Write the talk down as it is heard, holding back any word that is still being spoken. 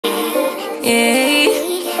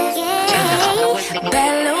Bad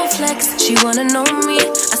little flex, she wanna know me.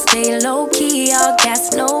 I stay low key, all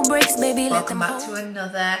gas, no brakes, baby. Welcome back to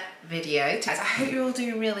another video. I hope you're all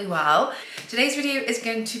doing really well. Today's video is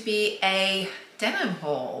going to be a denim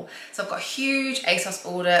haul. So I've got a huge ASOS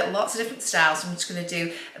order, lots of different styles. So I'm just going to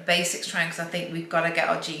do a basics try because I think we've got to get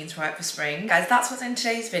our jeans right for spring. Guys, that's what's in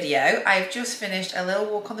today's video. I've just finished a little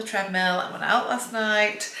walk on the treadmill. I went out last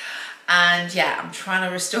night. And yeah, I'm trying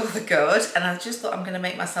to restore the good, and I just thought I'm going to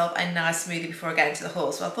make myself a nice smoothie before I get into the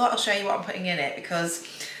haul. So I thought I'll show you what I'm putting in it because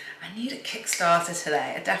I need a Kickstarter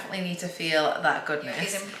today. I definitely need to feel that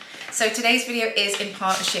goodness. So today's video is in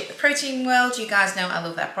partnership with Protein World. You guys know I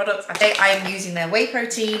love their products. Today I am using their whey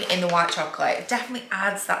protein in the white chocolate. It definitely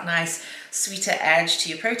adds that nice sweeter edge to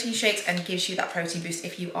your protein shakes and gives you that protein boost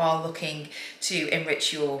if you are looking to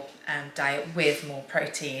enrich your diet with more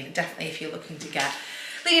protein. Definitely if you're looking to get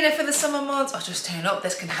leaner for the summer months or just turn up,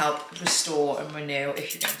 this can help restore and renew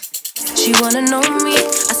if you're going to. She wanna know me,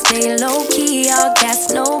 I stay low key, all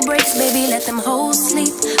gas, no brakes, baby, let them hoes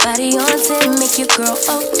sleep. Body on 10, make your girl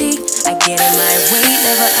OD. I get in my way,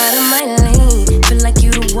 never out of my lane. Feel like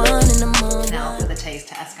you the one in the morning. Now for the taste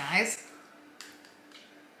test, guys.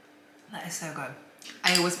 That is so good.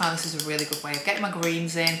 I always found this is a really good way of getting my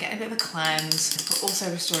greens in, getting a bit of a cleanse, but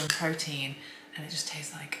also restoring protein, and it just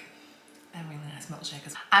tastes like a really nice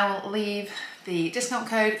milkshake. I will leave the discount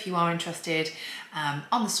code if you are interested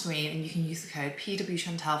on the screen, and you can use the code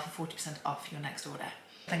PWChantel for 40% off your next order.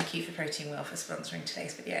 Thank you for Protein World for sponsoring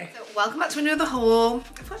today's video. So welcome back to another haul.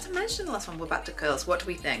 I forgot to mention the last one, we're back to curls. What do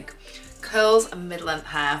we think? Curls and mid-length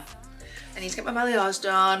hair. I need to get my balayage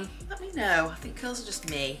done. Let me know. I think curls are just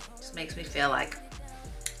me. It just makes me feel like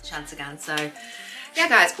chance again. So yeah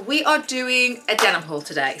guys, we are doing a denim haul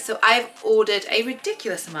today. So I've ordered a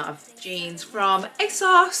ridiculous amount of jeans from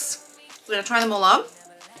ASOS. We're gonna try them all on.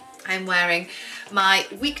 I'm wearing my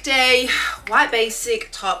weekday white basic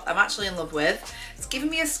top I'm actually in love with. It's giving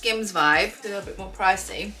me a Skims vibe. They're a bit more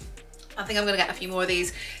pricey. I think I'm gonna get a few more of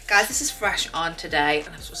these. Guys, this is fresh on today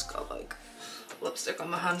and I've just got like lipstick on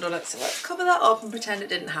my hand on it, so let's cover that up and pretend it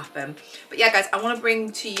didn't happen. But yeah guys, I want to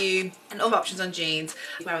bring to you other options on jeans.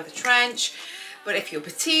 Wear with a trench. But if you're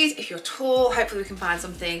petite, if you're tall, hopefully we can find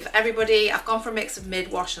something for everybody. I've gone for a mix of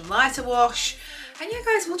mid-wash and lighter wash. And yeah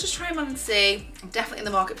guys, we'll just try them on and see. I'm definitely in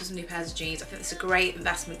the market for some new pairs of jeans. I think it's a great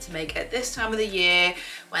investment to make at this time of the year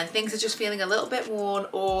when things are just feeling a little bit worn,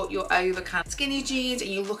 or you're over kind of skinny jeans and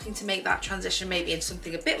you're looking to make that transition maybe into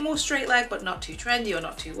something a bit more straight leg but not too trendy or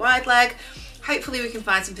not too wide leg. Hopefully we can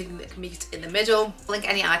find something that can meet in the middle. I'll link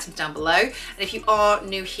any items down below. And if you are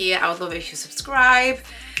new here, I would love it if you subscribe.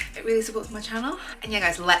 It really supports my channel. And yeah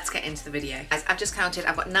guys, let's get into the video. Guys, I've just counted,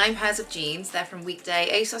 I've got 9 pairs of jeans. They're from Weekday,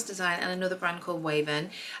 ASOS Design, and another brand called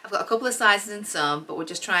Waven. I've got a couple of sizes in some, but we're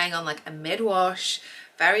just trying on like a mid-wash,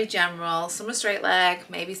 very general. Some are straight leg,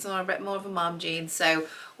 maybe some are a bit more of a mom jeans. So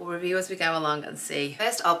we'll review as we go along and see.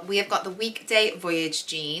 First up, we have got the Weekday Voyage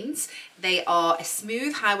jeans. They are a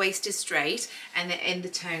smooth high-waisted straight and they're in the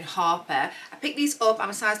tone Harper. I picked these up,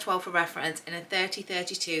 I'm a size 12 for reference, in a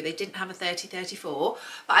 30-32. They didn't have a 30-34,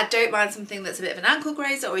 but I don't mind something that's a bit of an ankle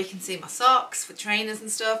grazer, or you can see my socks for trainers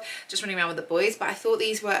and stuff, just running around with the boys. But I thought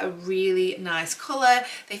these were a really nice colour.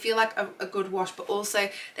 They feel like a good wash, but also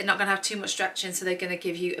they're not going to have too much stretching, so they're going to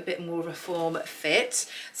give you a bit more of a form fit.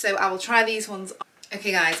 So I will try these ones on.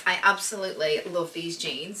 Okay guys, I absolutely love these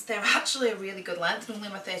jeans. They're actually a really good length. Normally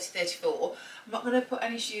I'm a 30-34. I'm not going to put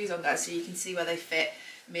any shoes on guys so you can see where they fit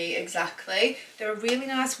me exactly. They're a really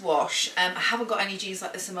nice wash. I haven't got any jeans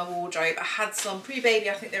like this in my wardrobe. I had some pre-baby,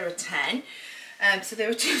 I think they were a 10. So they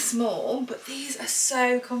were too small, but these are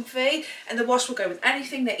so comfy and the wash will go with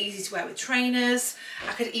anything. They're easy to wear with trainers.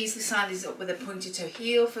 I could easily sign these up with a pointed toe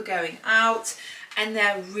heel for going out. And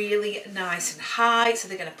they're really nice and high, so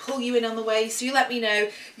they're going to pull you in on the waist. So you let me know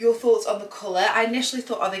your thoughts on the colour. I initially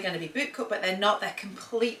thought, are they going to be boot cut, but they're not. They're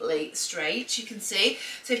completely straight, you can see.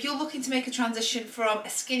 So if you're looking to make a transition from a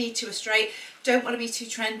skinny to a straight, don't want to be too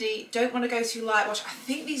trendy, don't want to go too light wash, I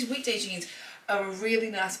think these Weekday jeans are a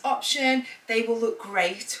really nice option. They will look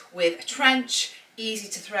great with a trench, easy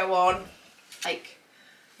to throw on. Like,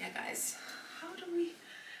 yeah guys.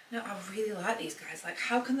 No, I really like these guys. Like,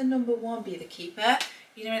 how can the number one be the keeper?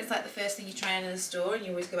 You know, it's like the first thing you try in a store and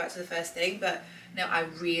you always go back to the first thing, but no, I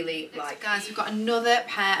really like. Guys, we've got another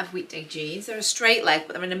pair of Weekday jeans. They're a straight leg,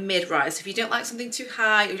 but they're in a mid-rise. So if you don't like something too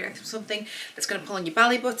high, or you don't like something that's going to pull on your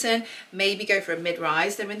belly button, maybe go for a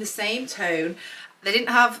mid-rise. They're in the same tone. They didn't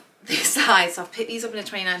have this size, so I've picked these up in a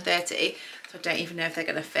 29-30, so I don't even know if they're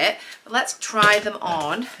going to fit. But let's try them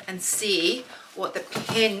on and see what the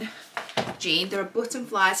pin jean. They're a button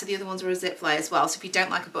fly, so the other ones are a zip fly as well. So if you don't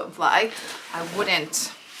like a button fly, I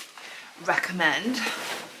wouldn't recommend.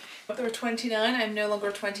 They're a 29, I'm no longer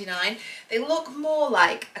a 29. They look more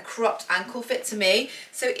like a cropped ankle fit to me.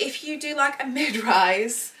 So if you do like a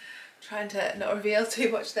mid-rise, trying to not reveal too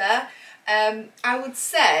much there, I would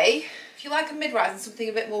say if you like a mid-rise and something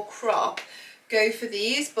a bit more crop, go for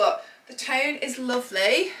these. But the tone is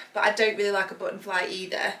lovely, but I don't really like a button fly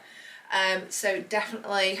either. So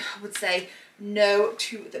definitely I would say no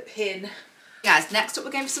to the pin. Guys, next up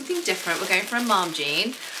we're going for something different. We're going for a mom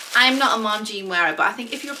jean. I'm not a mom jean wearer, but I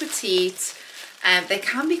think if you're petite, they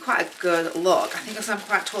can be quite a good look. I think as I'm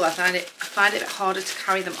quite tall, I find it a bit harder to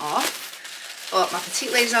carry them off. But my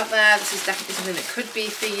petite ladies out there, this is definitely something that could be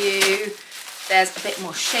for you. There's a bit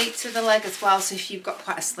more shape to the leg as well, so if you've got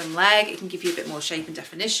quite a slim leg, it can give you a bit more shape and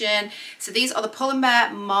definition. So these are the Pull &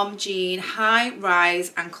 Bear mom jean, high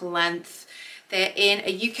rise ankle length. They're in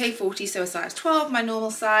a UK 40, so a size 12, my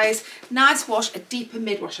normal size. Nice wash, a deeper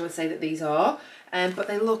mid wash I would say that these are, but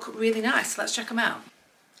they look really nice. Let's check them out.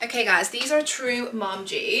 Okay guys, these are a true mom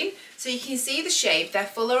jean. So you can see the shape, they're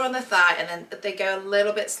fuller on the thigh and then they go a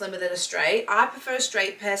little bit slimmer than a straight. I prefer a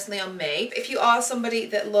straight personally on me. If you are somebody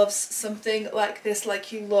that loves something like this,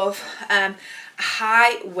 like you love a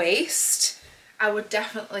high waist, I would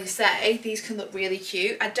definitely say these can look really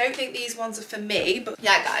cute. I don't think these ones are for me, but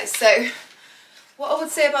yeah guys, so what I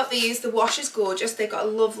would say about these, the wash is gorgeous. They've got a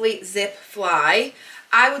lovely zip fly.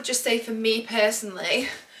 I would just say for me personally,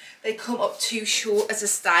 they come up too short as a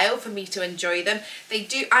style for me to enjoy them. They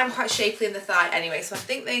do, I'm quite shapely in the thigh anyway, so I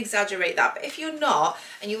think they exaggerate that. But if you're not,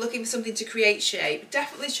 and you're looking for something to create shape,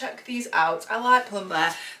 definitely check these out. I like Pull &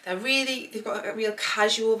 Bear. They've got a real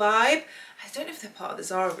casual vibe. I don't know if they're part of the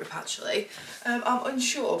Zara group actually. I'm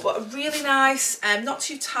unsure, but really nice. Not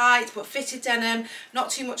too tight, but fitted denim,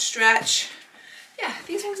 not too much stretch. Yeah,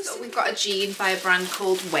 these ones are... We've got a jean by a brand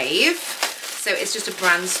called Wave. So it's just a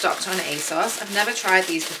brand stocked on ASOS. I've never tried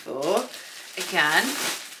these before. Again.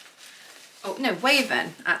 Oh, no, Waven,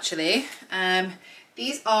 actually.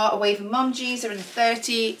 These are a Waven mom jeans. They're in a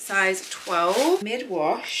 30, size 12.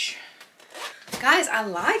 Mid-wash. Guys, I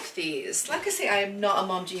like these. Like I say, I am not a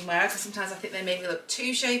mom jean wearer because sometimes I think they make me look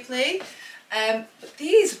too shapely. But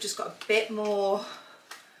these have just got a bit more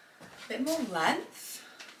length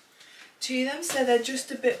to them, so they're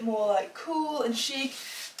just a bit more like cool and chic.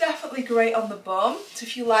 Definitely great on the bum. So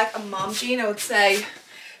if you like a mom jean, I would say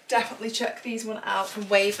definitely check these one out from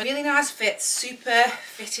Wave. Really nice fit, super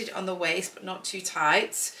fitted on the waist but not too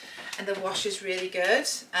tight, and the wash is really good.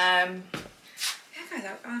 Yeah guys,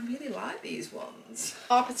 I really like these ones. If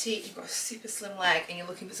you're petite, you've got a super slim leg and you're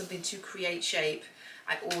looking for something to create shape,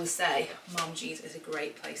 I always say mom jeans is a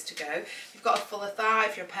great place to go. If you've got a fuller thigh,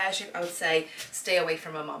 if you're a pear shape, I would say stay away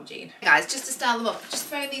from a mom jean. Guys, just to style them up, just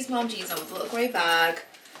throwing these mom jeans on with a little grey bag,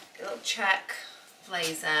 a little check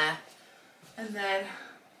blazer, and then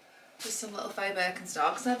just some little faux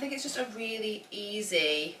Birkenstocks. And I think it's just a really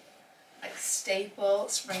easy, like staple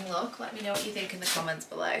spring look. Let me know what you think in the comments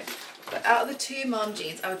below. But out of the two mom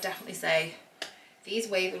jeans, I would definitely say these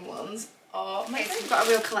Waven ones are my favourite. We've got a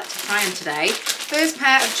real collective try-on today. First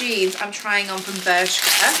pair of jeans I'm trying on from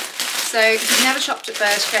Bershka. So if you've never shopped at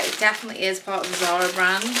Bershka, it definitely is part of the Zara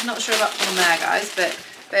brand. Not sure about Pull & Bear guys, but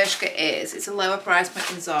Bershka is. It's a lower price point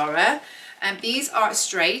than Zara. And these are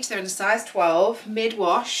straight, they're in a size 12,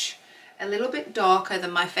 mid-wash, a little bit darker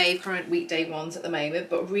than my fave current weekday ones at the moment,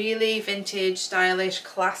 but really vintage, stylish,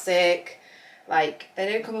 classic. Like,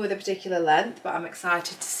 they don't come in with a particular length, but I'm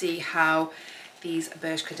excited to see how these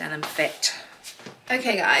Bershka denim fit.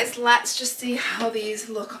 Okay guys, let's just see how these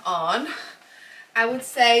look on. I would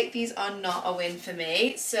say these are not a win for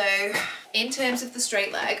me. So in terms of the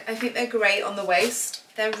straight leg, I think they're great on the waist.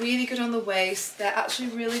 They're really good on the waist. They're actually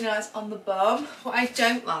really nice on the bum. What I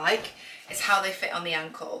don't like is how they fit on the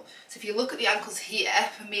ankle. So if you look at the ankles here,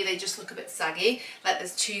 for me they just look a bit saggy, like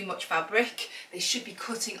there's too much fabric. They should be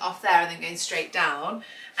cutting off there and then going straight down.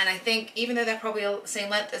 And I think even though they're probably the same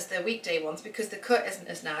length as the weekday ones, because the cut isn't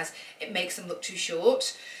as nice, it makes them look too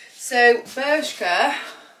short. So Bershka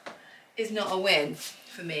is not a win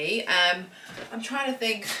for me. I'm trying to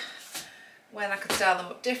think when I could style them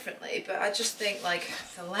up differently, but I just think like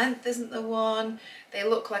the length isn't the one. They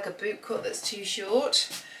look like a boot cut that's too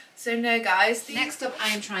short. So no guys. Next up I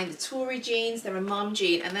am trying the Tory jeans. They're a mom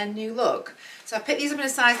jean and they're new look. So I picked these up in a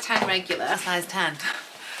size 10 regular, size 10.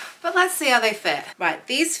 But let's see how they fit. Right,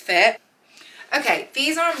 these fit. Okay,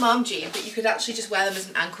 these are a mom jean, but you could actually just wear them as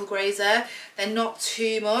an ankle grazer. They're not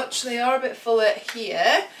too much. They are a bit fuller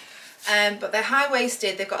here. But they're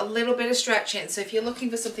high-waisted, they've got a little bit of stretch in, so if you're looking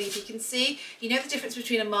for something, if you can see, you know the difference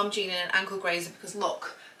between a mom jean and an ankle grazer, because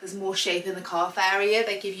look, there's more shape in the calf area.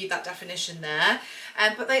 They give you that definition there.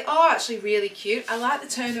 But they are actually really cute. I like the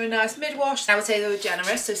tone. They're a nice mid-wash. I would say they were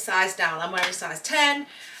generous, so size down. I'm wearing a size 10.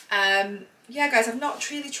 Yeah, guys, I've not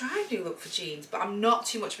really tried a new look for jeans, but I'm not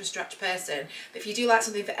too much of a stretch person. But if you do like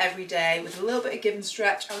something for every day with a little bit of give and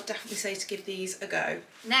stretch, I would definitely say to give these a go.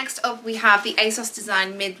 Next up, we have the ASOS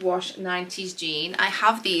Design Mid-Wash 90s jean. I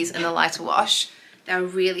have these in the lighter wash. They're a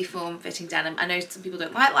really form-fitting denim. I know some people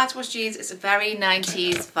don't like lighter wash jeans. It's a very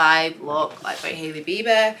 90s vibe look, like very Hailey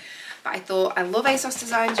Bieber. But I thought, I love ASOS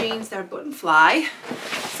Design jeans. They're a button fly.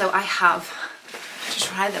 So I have to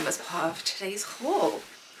try them as part of today's haul.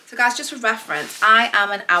 So guys, just for reference, I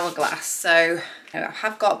am an hourglass. So I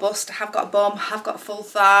have got a bust, I have got a bum, I have got a full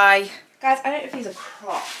thigh. Guys, I don't know if these are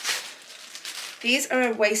cropped. These are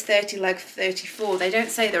a waist 30, leg 34. They don't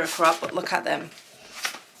say they're a crop, but look at them.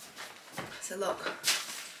 So look.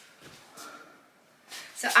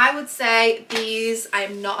 So I would say these I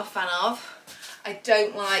am not a fan of. I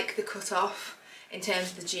don't like the cut off in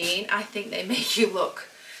terms of the jean. I think they make you look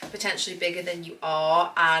potentially bigger than you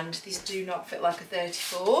are, and these do not fit like a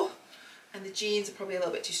 34, and the jeans are probably a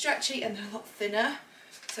little bit too stretchy and they're a lot thinner.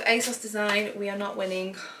 So ASOS Design, we are not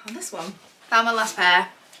winning on this one. Found my last pair.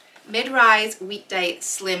 Mid-rise weekday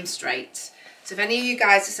slim straight. So if any of you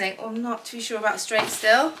guys are saying, oh, I'm not too sure about straight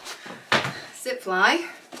still, zip fly,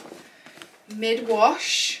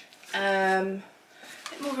 mid-wash, a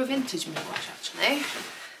bit more of a vintage mid-wash actually.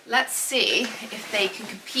 Let's see if they can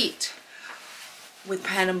compete with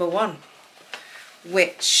pair number one,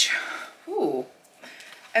 which, ooh,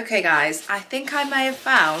 okay guys, I think I may have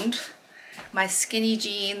found my skinny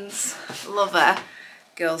jeans lover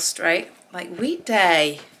girl straight, like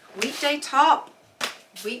weekday top,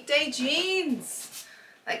 weekday jeans.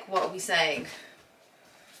 Like, what are we saying?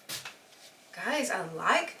 Guys, I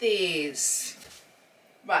like these.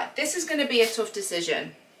 Right, this is going to be a tough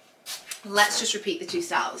decision. Let's just repeat the two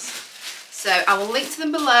styles. So I will link to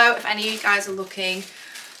them below if any of you guys are looking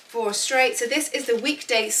for a straight. So this is the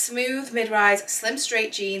weekday smooth mid-rise slim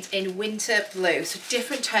straight jeans in winter blue. So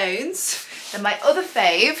different tones than my other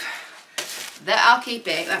fave that I'm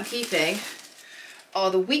keeping are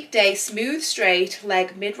the weekday smooth straight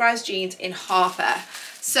leg mid-rise jeans in Harper.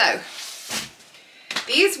 So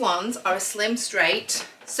these ones are a slim straight.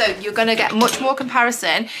 So you're going to get much more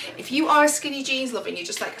comparison. If you are a skinny jeans lover and you're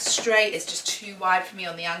just like straight, it's just too wide for me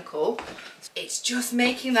on the ankle. It's just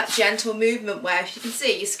making that gentle movement where, if you can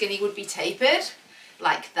see, your skinny would be tapered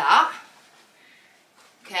like that.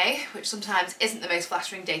 Okay, which sometimes isn't the most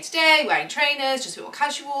flattering day to day, wearing trainers, just a bit more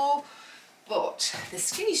casual. But the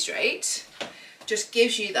skinny straight just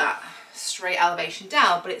gives you that straight elevation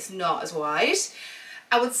down, but it's not as wide.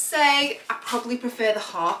 I would say I probably prefer the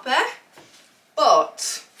Harper.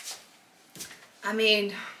 But, I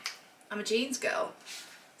mean, I'm a jeans girl,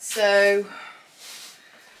 so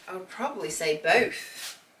I would probably say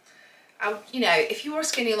both. You know, if you are a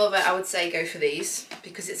skinny lover, I would say go for these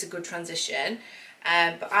because it's a good transition.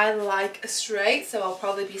 But I like a straight, so I'll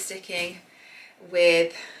probably be sticking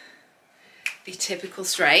with the typical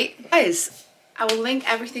straight. Guys, I will link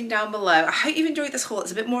everything down below. I hope you've enjoyed this haul.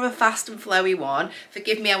 It's a bit more of a fast and flowy one.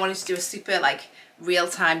 Forgive me, I wanted to do a super like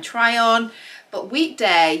real-time try on. But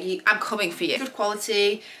weekday, I'm coming for you. Good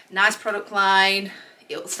quality, nice product line.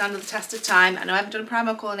 It'll stand the test of time. I know I haven't done a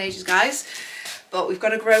Primark haul in ages, guys, but we've got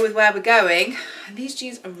to grow with where we're going. And these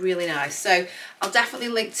jeans are really nice. So I'll definitely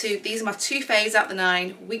link to, these are my two faves out the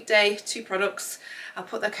 9. Weekday, 2 products. I'll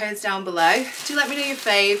put their codes down below. Do let me know your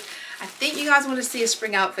fave. I think you guys want to see a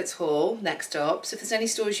spring outfits haul next up. So if there's any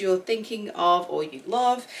stores you're thinking of or you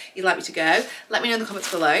love, you'd like me to go, let me know in the comments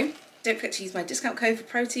below. Don't forget to use my discount code for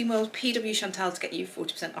Protein World, PWChantel, to get you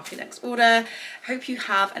 40% off your next order. Hope you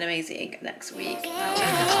have an amazing next week.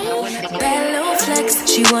 Bad little flex,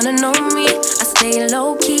 she wanna know me. I stay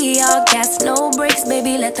low key, all gas, no brakes,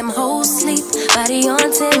 baby, let them hoes sleep. Body on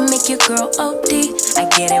 10, make your girl OD. I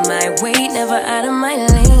get in my way, never out of my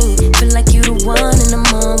lane. Feel like you the one in the